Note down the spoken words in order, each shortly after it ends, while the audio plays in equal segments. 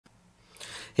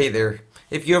Hey there.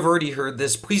 If you have already heard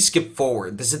this, please skip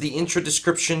forward. This is the intro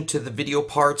description to the video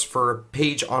parts for a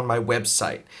page on my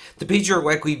website. The page you're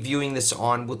likely viewing this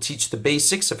on will teach the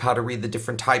basics of how to read the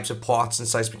different types of plots and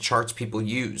seismic charts people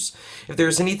use. If there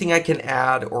is anything I can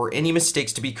add or any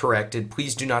mistakes to be corrected,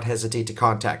 please do not hesitate to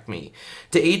contact me.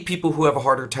 To aid people who have a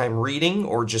harder time reading,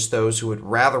 or just those who would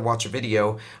rather watch a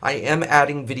video, I am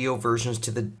adding video versions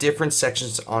to the different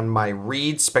sections on my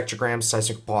Read, Spectrograms,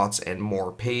 Seismic Plots, and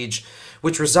More page,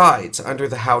 which resides under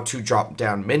the How To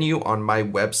drop-down menu on my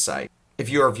website. If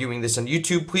you are viewing this on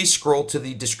YouTube, please scroll to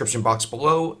the description box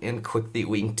below and click the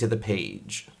link to the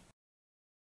page.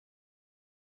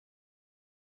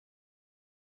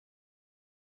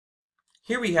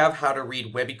 Here we have how to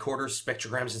read webicorders,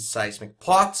 spectrograms, and seismic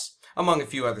plots, among a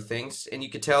few other things. And you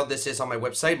can tell this is on my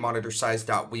website,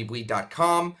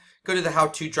 monitorsize.weebly.com. Go to the How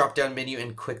To drop-down menu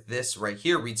and click this right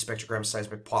here, Read Spectrograms,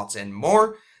 Seismic Plots, and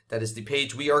More. That is the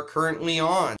page we are currently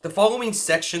on. The following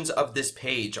sections of this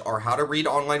page are how to read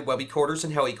online webicorders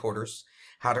and helicorders,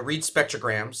 how to read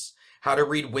spectrograms, how to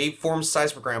read waveform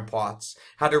seismogram plots,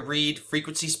 how to read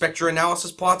frequency spectra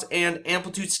analysis plots, and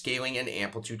amplitude scaling and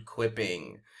amplitude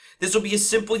clipping. This will be a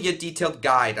simple yet detailed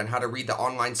guide on how to read the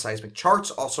online seismic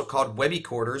charts, also called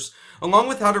webicorders, along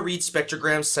with how to read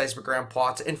spectrograms, seismogram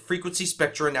plots, and frequency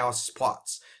spectra analysis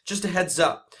plots. Just a heads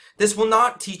up, this will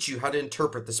not teach you how to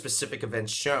interpret the specific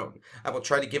events shown. I will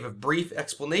try to give a brief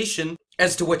explanation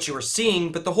as to what you are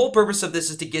seeing, but the whole purpose of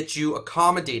this is to get you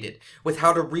accommodated with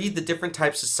how to read the different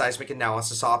types of seismic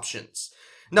analysis options.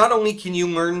 Not only can you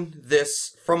learn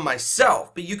this from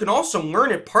myself, but you can also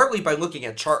learn it partly by looking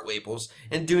at chart labels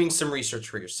and doing some research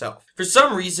for yourself. For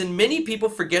some reason, many people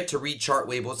forget to read chart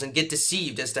labels and get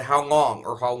deceived as to how long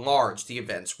or how large the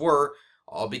events were,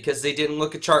 all because they didn't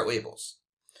look at chart labels.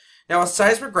 Now, a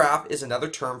seismograph is another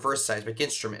term for a seismic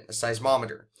instrument, a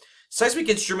seismometer. Seismic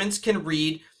instruments can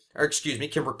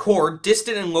record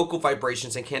distant and local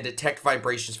vibrations and can detect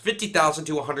vibrations 50,000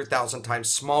 to 100,000 times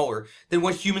smaller than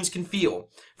what humans can feel.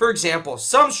 For example,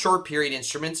 some short period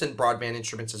instruments and broadband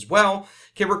instruments as well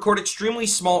can record extremely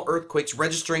small earthquakes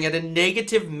registering at a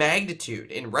negative magnitude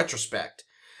in retrospect.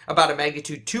 About a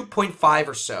magnitude 2.5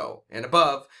 or so and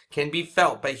above can be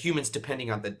felt by humans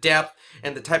depending on the depth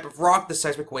and the type of rock the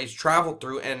seismic waves travel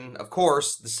through and, of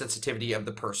course, the sensitivity of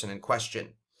the person in question.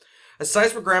 A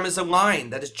seismogram is a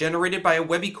line that is generated by a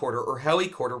webicorder or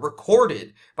helicorder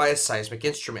recorded by a seismic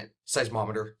instrument,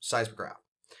 seismometer, seismograph.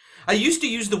 I used to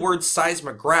use the word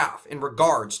seismograph in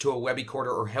regards to a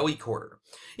webicorder or helicorder,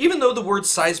 even though the word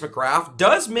seismograph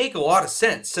does make a lot of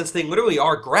sense since they literally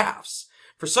are graphs.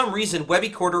 For some reason,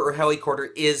 webicorder or helicorder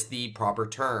is the proper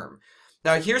term.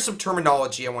 Now, here's some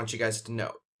terminology I want you guys to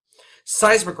know.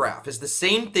 Seismograph is the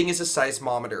same thing as a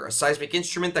seismometer, a seismic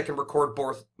instrument that can record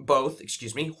both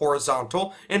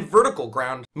horizontal and vertical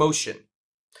ground motion.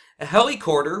 A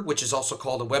helicorder, which is also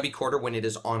called a webicorder when it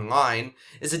is online,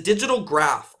 is a digital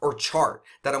graph or chart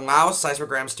that allows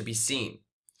seismograms to be seen.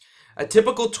 A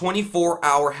typical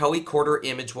 24-hour helicorder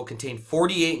image will contain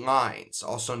 48 lines,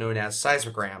 also known as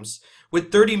seismograms,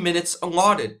 with 30 minutes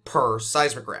allotted per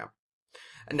seismogram.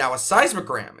 Now, a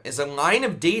seismogram is a line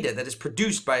of data that is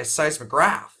produced by a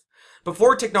seismograph.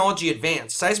 Before technology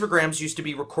advanced, seismograms used to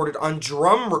be recorded on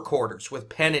drum recorders with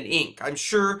pen and ink. I'm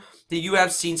sure that you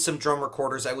have seen some drum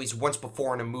recorders at least once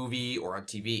before in a movie or on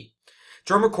TV.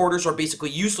 Drum recorders are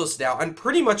basically useless now and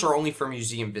pretty much are only for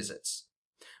museum visits.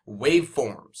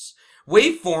 Waveforms.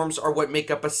 Waveforms are what make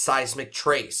up a seismic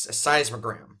trace, a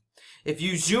seismogram. If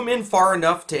you zoom in far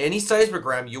enough to any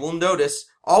seismogram, you will notice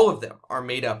all of them are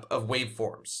made up of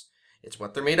waveforms. It's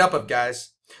what they're made up of,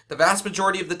 guys. The vast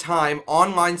majority of the time,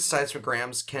 online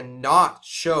seismograms cannot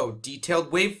show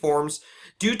detailed waveforms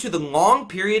due to the long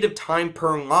period of time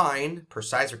per line, per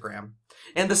seismogram,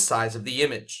 and the size of the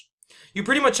image. You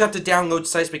pretty much have to download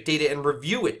seismic data and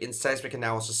review it in seismic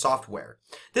analysis software.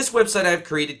 This website I have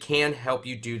created can help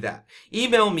you do that.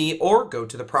 Email me or go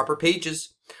to the proper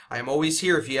pages. I am always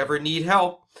here if you ever need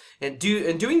help. And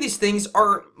doing these things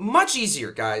are much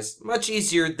easier, guys. Much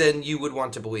easier than you would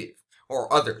want to believe,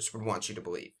 or others would want you to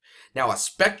believe. Now, a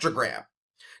spectrogram.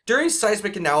 During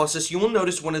seismic analysis, you will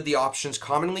notice one of the options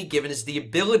commonly given is the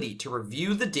ability to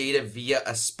review the data via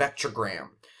a spectrogram.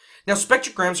 Now,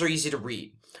 spectrograms are easy to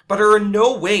read, but are in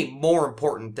no way more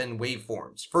important than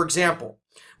waveforms. For example,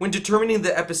 when determining the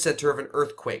epicenter of an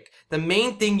earthquake, the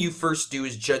main thing you first do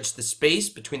is judge the space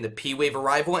between the P wave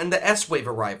arrival and the S wave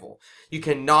arrival. You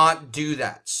cannot do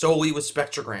that solely with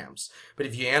spectrograms, but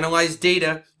if you analyze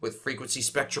data with frequency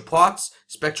spectra plots,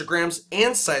 spectrograms,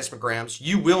 and seismograms,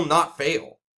 you will not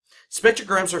fail.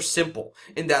 Spectrograms are simple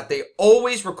in that they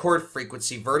always record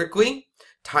frequency vertically,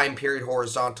 time period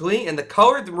horizontally, and the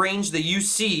colored range that you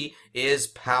see is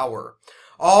power.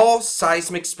 All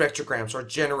seismic spectrograms are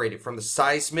generated from the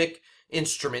seismic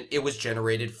instrument it was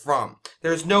generated from.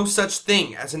 There is no such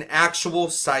thing as an actual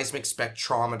seismic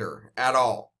spectrometer at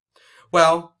all.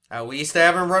 Well, at least I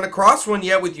haven't run across one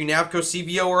yet with UNAVCO,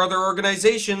 CVO, or other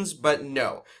organizations, but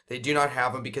no, they do not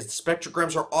have them because the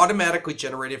spectrograms are automatically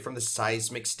generated from the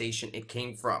seismic station it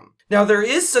came from. Now, there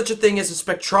is such a thing as a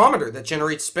spectrometer that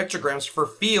generates spectrograms for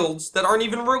fields that aren't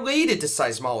even related to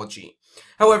seismology.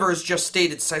 However, as just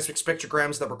stated, seismic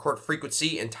spectrograms that record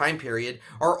frequency and time period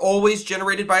are always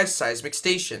generated by a seismic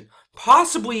station,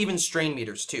 possibly even strain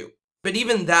meters too. But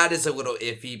even that is a little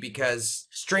iffy because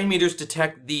strain meters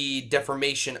detect the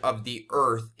deformation of the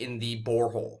Earth in the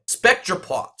borehole. Spectra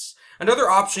plots. Another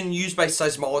option used by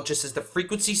seismologists is the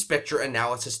frequency spectra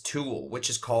analysis tool,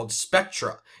 which is called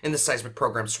Spectra in the seismic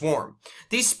program Swarm.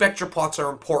 These spectra plots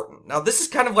are important. Now, this is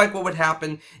kind of like what would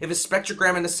happen if a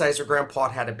spectrogram and a seismogram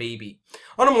plot had a baby.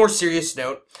 On a more serious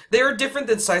note, they are different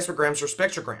than seismograms or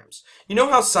spectrograms. You know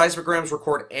how seismograms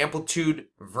record amplitude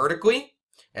vertically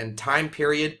and time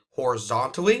period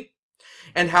horizontally,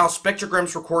 and how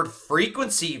spectrograms record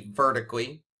frequency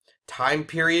vertically, time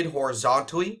period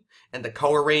horizontally, and the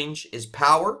color range is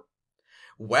power?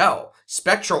 Well,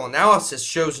 spectral analysis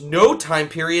shows no time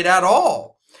period at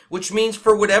all, which means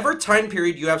for whatever time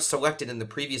period you have selected in the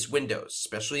previous windows,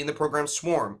 especially in the program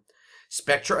Swarm,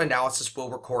 spectra analysis will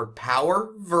record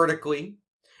power vertically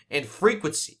and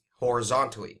frequency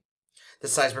horizontally. The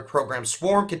seismic program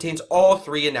Swarm contains all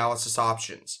three analysis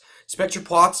options. Spectra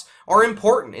plots are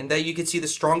important in that you can see the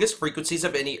strongest frequencies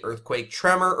of any earthquake,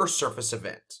 tremor, or surface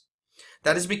event.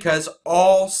 That is because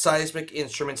all seismic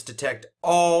instruments detect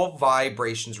all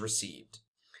vibrations received.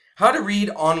 How to read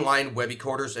online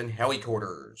webicorders and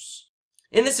helicorders.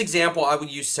 In this example, I would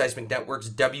use Seismic Network's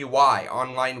WI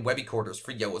online webicorders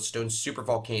for Yellowstone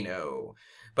supervolcano.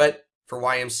 But for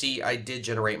YMC, I did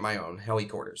generate my own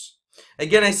helicorders.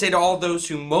 Again, I say to all those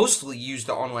who mostly use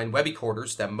the online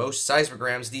webicorders that most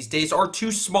seismograms these days are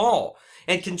too small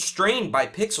and constrained by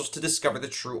pixels to discover the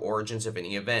true origins of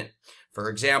any event. For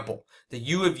example, the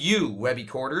U of U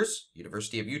webicorders,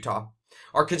 University of Utah,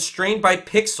 are constrained by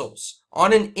pixels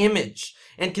on an image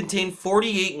and contain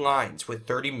 48 lines with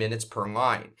 30 minutes per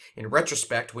line. In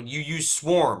retrospect, when you use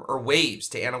Swarm or Waves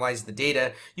to analyze the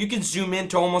data, you can zoom in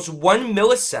to almost 1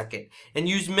 millisecond and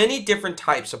use many different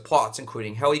types of plots,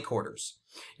 including helicorders.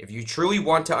 If you truly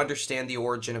want to understand the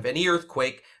origin of any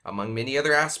earthquake, among many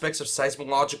other aspects of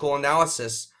seismological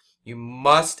analysis, you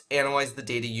must analyze the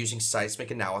data using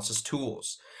seismic analysis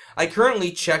tools. I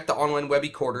currently check the online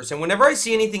webicorders, and whenever I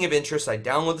see anything of interest, I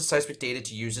download the seismic data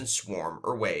to use in Swarm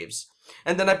or Waves,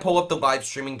 and then I pull up the live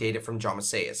streaming data from John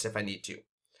Macias if I need to.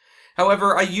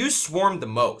 However, I use Swarm the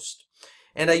most,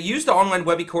 and I use the online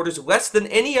webicorders less than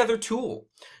any other tool.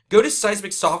 Go to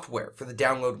Seismic Software for the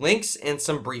download links and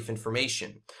some brief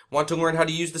information. Want to learn how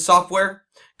to use the software?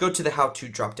 Go to the How To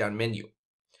drop-down menu.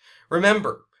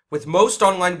 Remember, with most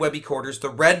online webicorders, the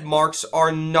red marks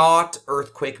are not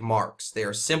earthquake marks. They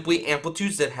are simply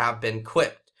amplitudes that have been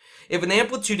clipped. If an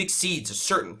amplitude exceeds a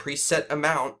certain preset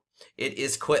amount, it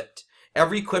is clipped.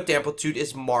 Every clipped amplitude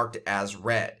is marked as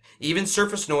red. Even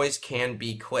surface noise can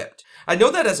be clipped. I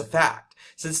know that as a fact,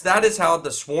 since that is how the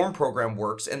Swarm program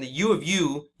works, and the U of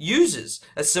U uses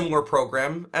a similar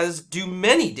program, as do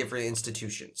many different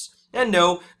institutions. And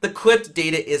no, the clipped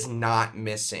data is not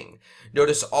missing.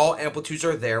 Notice all amplitudes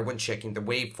are there when checking the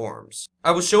waveforms.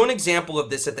 I will show an example of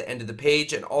this at the end of the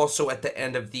page and also at the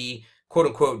end of the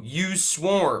quote-unquote Use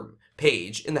Swarm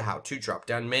page in the How To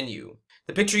drop-down menu.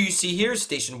 The picture you see here is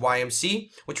Station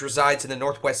YMC, which resides in the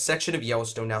northwest section of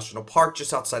Yellowstone National Park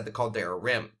just outside the Caldera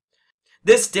Rim.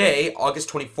 This day, August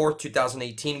 24th,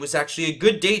 2018, was actually a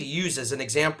good day to use as an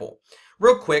example.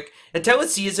 Real quick, a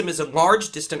teleseism is a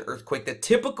large distant earthquake that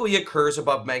typically occurs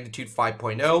above magnitude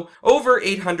 5.0 over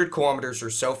 800 kilometers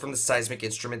or so from the seismic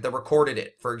instrument that recorded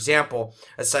it. For example,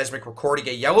 a seismic recording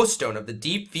at Yellowstone of the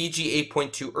deep Fiji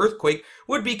 8.2 earthquake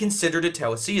would be considered a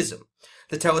teleseism.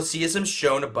 The teleseism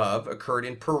shown above occurred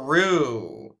in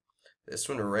Peru. This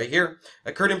one right here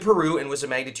occurred in Peru and was a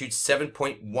magnitude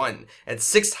 7.1 at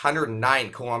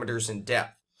 609 kilometers in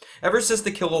depth. Ever since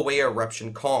the Kilauea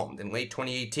eruption calmed in late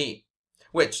 2018.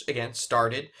 Which, again,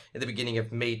 started at the beginning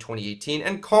of May 2018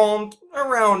 and calmed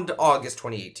around August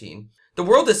 2018. The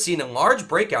world has seen a large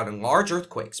breakout in large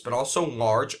earthquakes, but also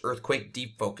large earthquake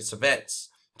deep focus events,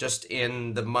 just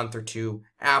in the month or two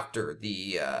after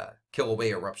the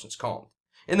Kilauea eruptions calmed.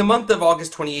 In the month of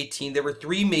August 2018, there were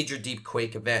 3 major deep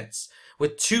quake events,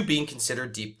 with 2 being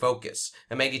considered deep focus,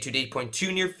 a magnitude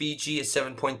 8.2 near Fiji, a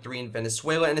 7.3 in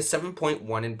Venezuela, and a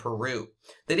 7.1 in Peru.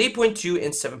 that 8.2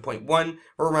 and 7.1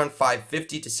 were around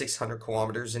 550 to 600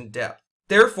 kilometers in depth,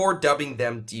 therefore dubbing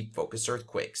them deep focus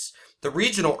earthquakes. The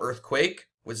regional earthquake,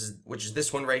 which is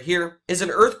this one right here, is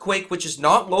an earthquake which is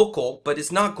not local but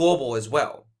is not global as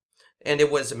well. And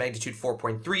it was a magnitude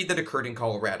 4.3 that occurred in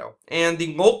Colorado. And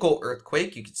the local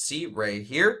earthquake, you can see right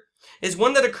here, is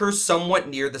one that occurs somewhat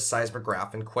near the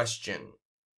seismograph in question.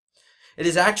 It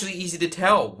is actually easy to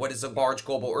tell what is a large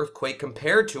global earthquake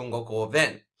compared to a local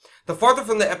event. The farther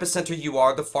from the epicenter you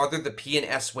are, the farther the P and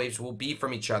S waves will be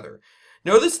from each other.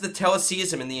 Notice the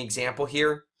teleseism in the example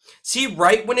here. See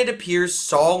right when it appears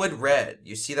solid red,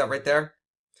 you see that right there?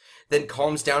 Then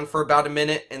calms down for about a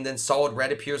minute and then solid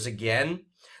red appears again.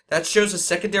 That shows a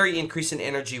secondary increase in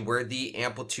energy where the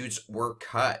amplitudes were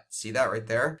cut. See that right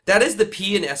there? That is the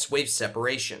P and S wave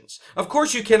separations. Of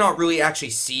course, you cannot really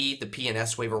actually see the P and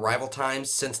S wave arrival times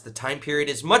since the time period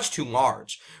is much too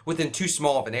large within too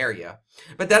small of an area.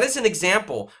 But that is an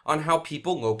example on how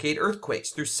people locate earthquakes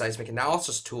through seismic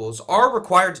analysis tools are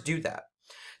required to do that.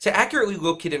 To accurately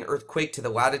locate an earthquake to the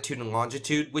latitude and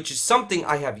longitude, which is something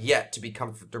I have yet to be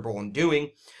comfortable in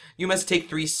doing, you must take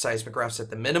 3 seismographs at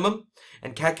the minimum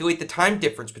and calculate the time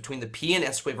difference between the P and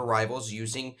S wave arrivals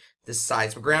using the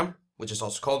seismogram, which is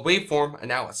also called waveform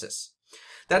analysis.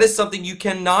 That is something you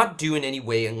cannot do in any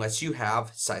way unless you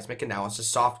have seismic analysis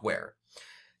software.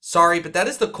 Sorry, but that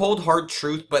is the cold hard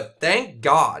truth, but thank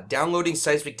God downloading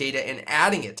seismic data and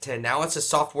adding it to analysis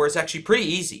software is actually pretty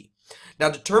easy. Now,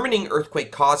 determining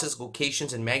earthquake causes,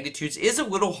 locations, and magnitudes is a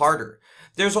little harder.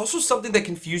 There's also something that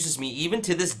confuses me even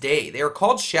to this day. They are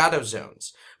called shadow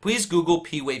zones. Please Google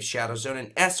P-wave shadow zone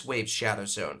and S-wave shadow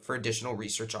zone for additional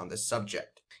research on this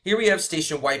subject. Here we have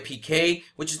station YPK,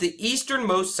 which is the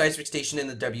easternmost seismic station in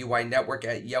the WY network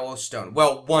at Yellowstone.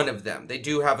 Well, one of them. They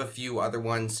do have a few other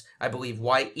ones, I believe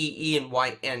YEE and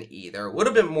YNE. They're a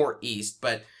little bit more east,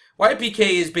 but YPK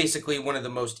is basically one of the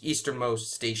most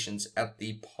easternmost stations at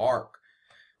the park,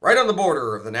 right on the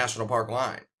border of the national park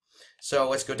line. So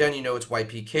let's go down, you know it's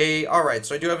YPK. Alright,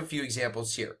 so I do have a few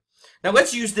examples here. Now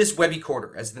let's use this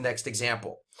webicorder as the next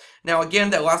example. Now again,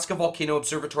 the Alaska Volcano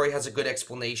Observatory has a good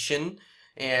explanation,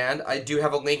 and I do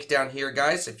have a link down here,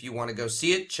 guys. If you want to go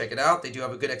see it, check it out. They do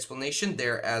have a good explanation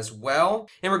there as well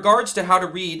in regards to how to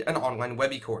read an online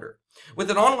webicorder. With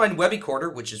an online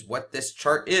webicorder, which is what this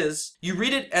chart is, you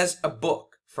read it as a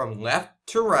book from left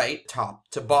to right, top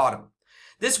to bottom.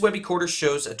 This webicorder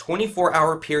shows a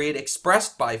 24-hour period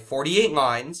expressed by 48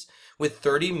 lines with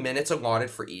 30 minutes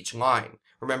allotted for each line.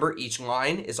 Remember, each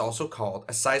line is also called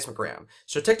a seismogram.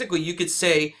 So technically you could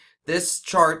say this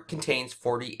chart contains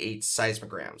 48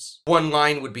 seismograms. One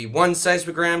line would be 1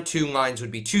 seismogram, 2 lines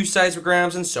would be 2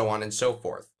 seismograms, and so on and so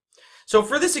forth. So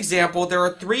for this example, there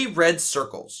are 3 red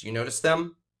circles. You notice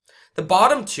them? The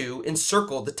bottom 2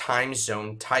 encircle the time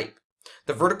zone type.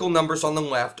 The vertical numbers on the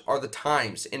left are the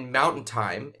times in mountain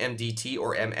time, MDT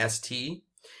or MST,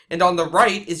 and on the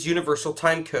right is universal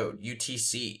time code,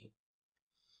 UTC.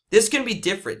 This can be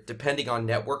different depending on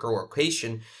network or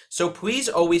location, so please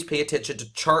always pay attention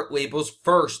to chart labels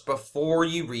first before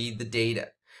you read the data.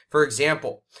 For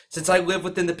example, since I live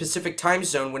within the Pacific time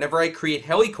zone, whenever I create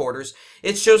helicorders,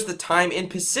 it shows the time in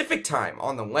Pacific time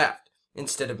on the left,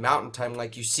 instead of mountain time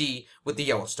like you see with the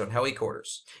Yellowstone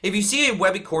helicorders. If you see a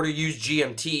webicorder use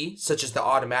GMT, such as the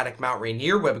automatic Mount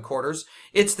Rainier webicorders,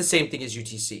 it's the same thing as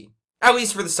UTC, at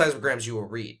least for the seismograms you will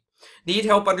read. Need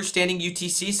help understanding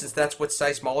UTC since that's what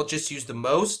seismologists use the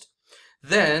most?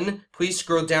 Then please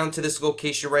scroll down to this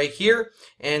location right here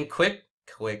and click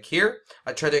here.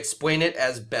 I try to explain it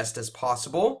as best as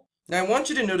possible. Now I want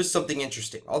you to notice something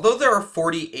interesting. Although there are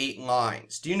 48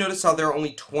 lines, do you notice how there are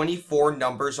only 24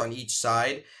 numbers on each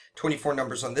side? 24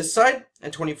 numbers on this side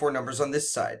and 24 numbers on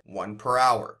this side, 1 per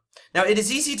hour. Now it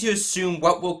is easy to assume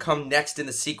what will come next in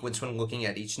the sequence when looking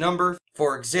at each number.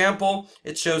 For example,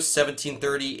 it shows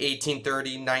 1730,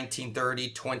 1830, 1930,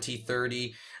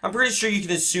 2030. I'm pretty sure you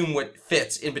can assume what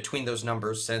fits in between those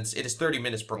numbers since it is 30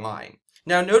 minutes per line.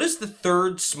 Now notice the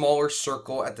third smaller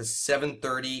circle at the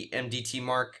 730 MDT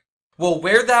mark. Well,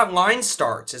 where that line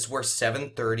starts is where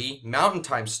 730 mountain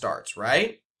time starts,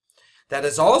 right? That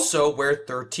is also where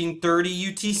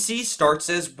 1330 UTC starts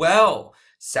as well.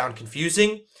 Sound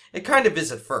confusing? It kind of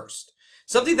is at first.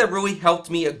 Something that really helped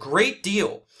me a great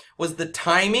deal was the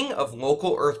timing of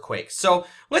local earthquakes. So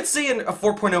let's say a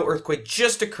 4.0 earthquake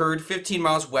just occurred 15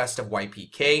 miles west of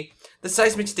YPK, the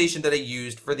seismic station that I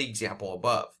used for the example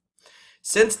above.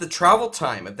 Since the travel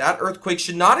time of that earthquake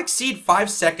should not exceed 5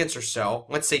 seconds or so,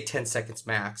 let's say 10 seconds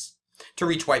max, to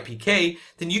reach YPK,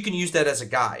 then you can use that as a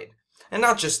guide. And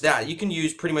not just that, you can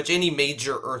use pretty much any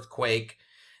major earthquake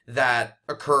that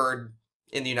occurred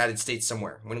in the United States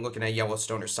somewhere when looking at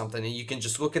Yellowstone or something, and you can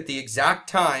just look at the exact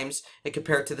times and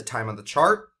compare it to the time on the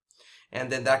chart, and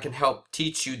then that can help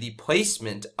teach you the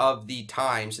placement of the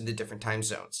times in the different time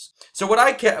zones. So what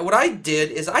I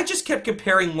did is I just kept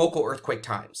comparing local earthquake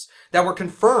times that were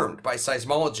confirmed by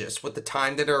seismologists with the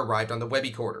time that it arrived on the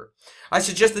webicorder. I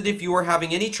suggest that if you are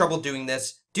having any trouble doing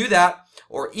this, do that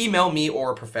or email me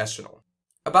or a professional.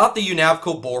 About the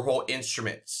UNAVCO borehole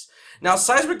instruments. Now,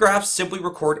 seismographs simply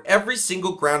record every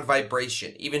single ground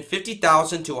vibration, even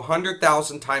 50,000 to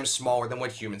 100,000 times smaller than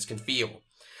what humans can feel.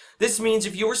 This means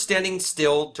if you were standing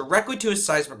still directly to a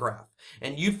seismograph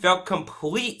and you felt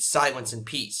complete silence and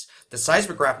peace, the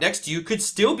seismograph next to you could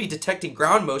still be detecting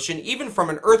ground motion even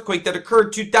from an earthquake that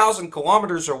occurred 2,000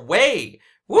 kilometers away.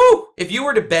 Woo! If you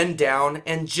were to bend down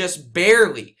and just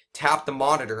barely tap the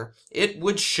monitor, it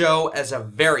would show as a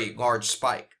very large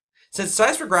spike. Since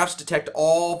seismographs detect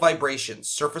all vibrations,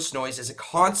 surface noise is a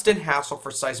constant hassle for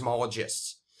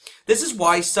seismologists. This is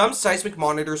why some seismic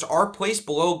monitors are placed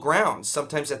below ground,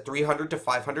 sometimes at 300 to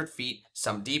 500 feet,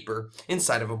 some deeper,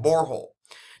 inside of a borehole.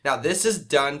 Now, this is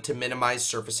done to minimize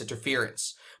surface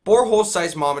interference. Borehole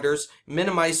seismometers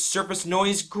minimize surface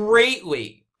noise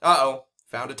greatly. Uh-oh,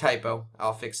 found a typo.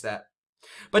 I'll fix that.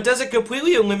 But does it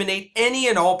completely eliminate any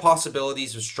and all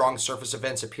possibilities of strong surface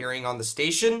events appearing on the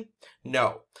station?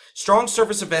 No. Strong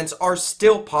surface events are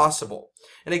still possible.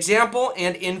 An example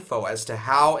and info as to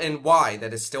how and why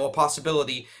that is still a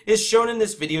possibility is shown in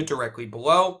this video directly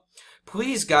below.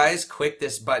 Please guys, click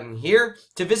this button here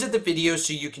to visit the video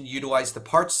so you can utilize the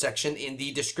parts section in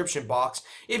the description box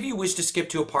if you wish to skip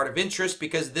to a part of interest,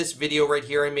 because this video right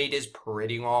here I made is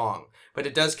pretty long, but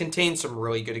it does contain some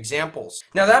really good examples.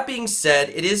 Now, that being said,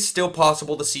 it is still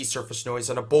possible to see surface noise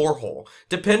on a borehole,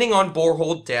 depending on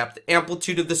borehole depth,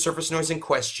 amplitude of the surface noise in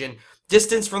question,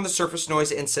 distance from the surface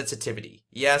noise, and sensitivity.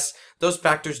 Yes, those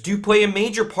factors do play a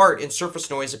major part in surface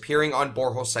noise appearing on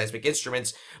borehole seismic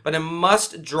instruments, but I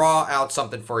must draw out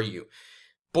something for you.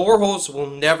 Boreholes will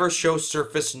never show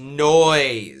surface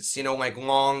noise, you know, like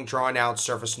long drawn out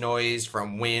surface noise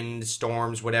from wind,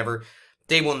 storms, whatever.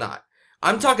 They will not.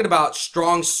 I'm talking about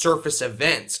strong surface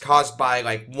events caused by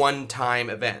like one-time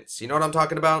events. You know what I'm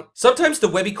talking about? Sometimes the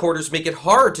webicorders make it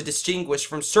hard to distinguish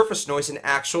from surface noise in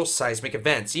actual seismic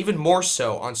events, even more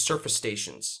so on surface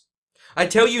stations. I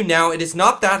tell you now, it is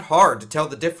not that hard to tell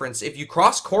the difference if you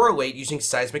cross-correlate using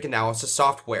seismic analysis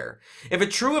software. If a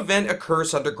true event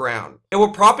occurs underground, it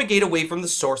will propagate away from the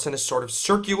source in a sort of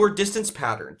circular distance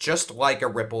pattern, just like a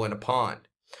ripple in a pond.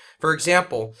 For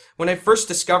example, when I first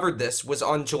discovered this was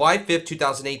on July 5th,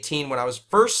 2018, when I was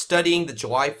first studying the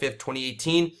July 5th,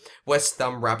 2018 West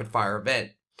Thumb rapid fire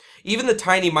event. Even the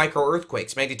tiny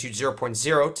micro-earthquakes, magnitude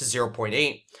 0.0 to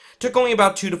 0.8, took only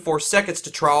about 2 to 4 seconds to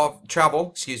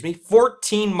travel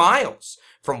 14 miles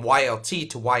from YLT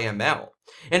to YML,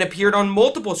 and appeared on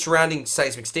multiple surrounding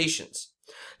seismic stations.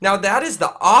 Now, that is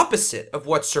the opposite of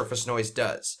what surface noise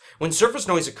does. When surface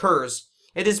noise occurs,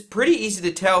 it is pretty easy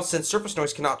to tell since surface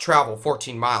noise cannot travel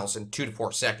 14 miles in 2 to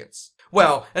 4 seconds.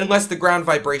 Well, unless the ground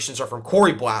vibrations are from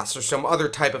quarry blasts or some other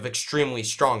type of extremely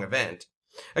strong event.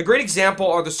 A great example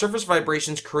are the surface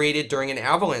vibrations created during an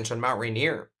avalanche on Mount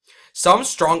Rainier. Some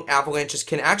strong avalanches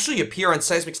can actually appear on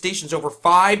seismic stations over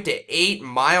 5 to 8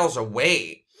 miles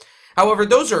away. However,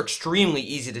 those are extremely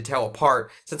easy to tell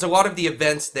apart, since a lot of the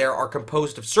events there are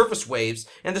composed of surface waves,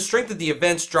 and the strength of the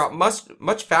events drop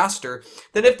much faster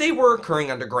than if they were occurring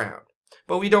underground.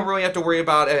 But we don't really have to worry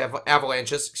about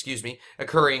avalanches,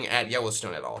 occurring at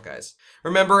Yellowstone at all, guys.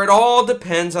 Remember, it all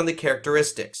depends on the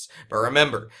characteristics. But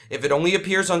remember, if it only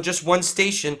appears on just one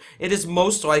station, it is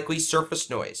most likely surface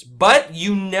noise. But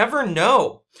you never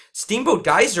know. Steamboat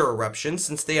geyser eruptions,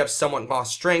 since they have somewhat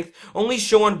lost strength, only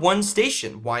show on one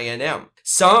station, YNM.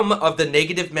 Some of the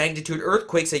negative magnitude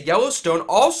earthquakes at Yellowstone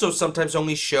also sometimes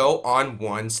only show on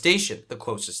one station, the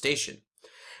closest station.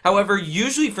 However,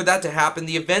 usually for that to happen,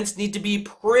 the events need to be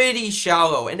pretty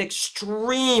shallow and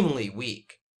extremely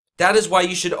weak. That is why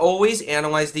you should always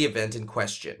analyze the event in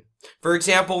question. For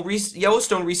example,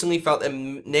 Yellowstone recently felt a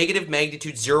negative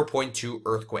magnitude 0.2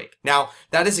 earthquake. Now,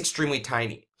 that is extremely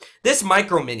tiny. This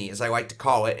micro-mini, as I like to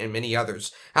call it, and many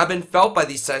others, have been felt by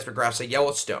these seismographs at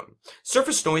Yellowstone.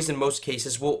 Surface noise in most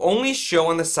cases will only show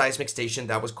on the seismic station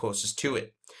that was closest to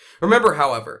it. Remember,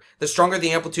 however, the stronger the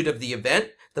amplitude of the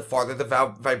event, the farther the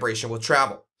vibration will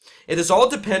travel. It is all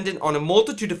dependent on a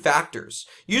multitude of factors.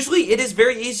 Usually, it is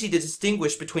very easy to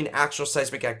distinguish between actual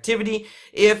seismic activity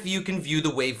if you can view the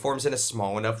waveforms in a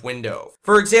small enough window.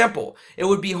 For example, it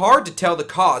would be hard to tell the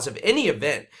cause of any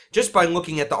event just by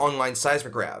looking at the online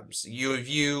seismographs,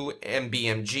 UNAVCO,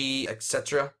 MBMG,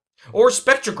 etc. Or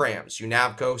spectrograms,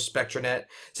 UNAVCO, SpectraNet,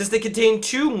 since they contain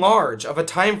too large of a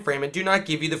time frame and do not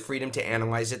give you the freedom to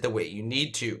analyze it the way you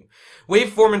need to.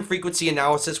 Waveform and frequency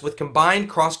analysis with combined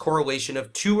cross-correlation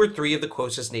of 2 or 3 of the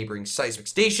closest neighboring seismic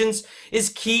stations is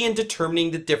key in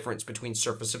determining the difference between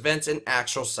surface events and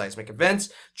actual seismic events.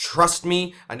 Trust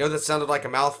me, I know that sounded like a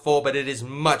mouthful, but it is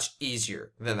much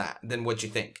easier than what you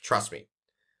think. Trust me.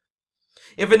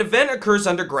 If an event occurs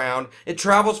underground, it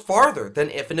travels farther than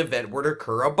if an event were to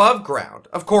occur above ground.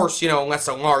 Of course, unless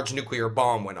a large nuclear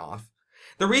bomb went off.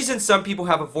 The reason some people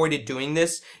have avoided doing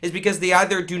this is because they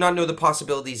either do not know the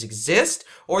possibilities exist,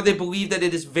 or they believe that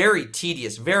it is very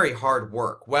tedious, very hard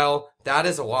work. Well, that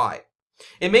is a lie.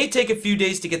 It may take a few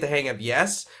days to get the hang of,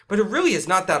 yes, but it really is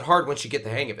not that hard once you get the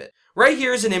hang of it. Right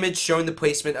here is an image showing the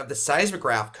placement of the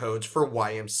seismograph codes for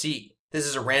YMC. This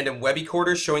is a random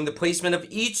webicorder showing the placement of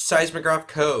each seismograph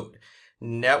code.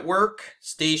 Network,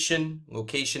 station,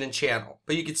 location, and channel.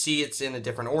 But you can see it's in a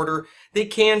different order. They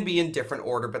can be in different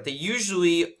order, but they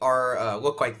usually are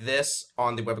look like this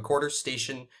on the webicorder: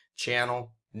 station,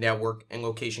 channel, network, and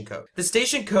location code. The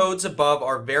station codes above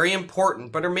are very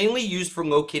important, but are mainly used for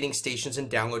locating stations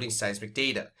and downloading seismic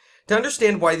data. To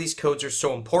understand why these codes are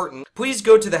so important, please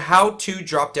go to the How To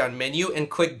drop-down menu and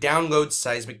click Download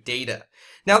Seismic Data.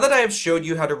 Now that I have showed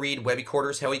you how to read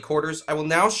webicorders, helicorders, I will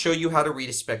now show you how to read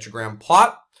a spectrogram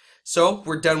plot. So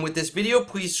we're done with this video.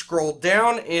 Please scroll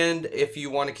down, and if you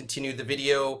want to continue the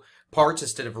video parts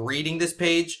instead of reading this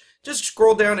page, just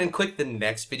scroll down and click the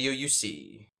next video you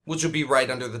see, which will be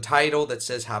right under the title that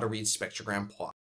says How to Read Spectrogram Plot.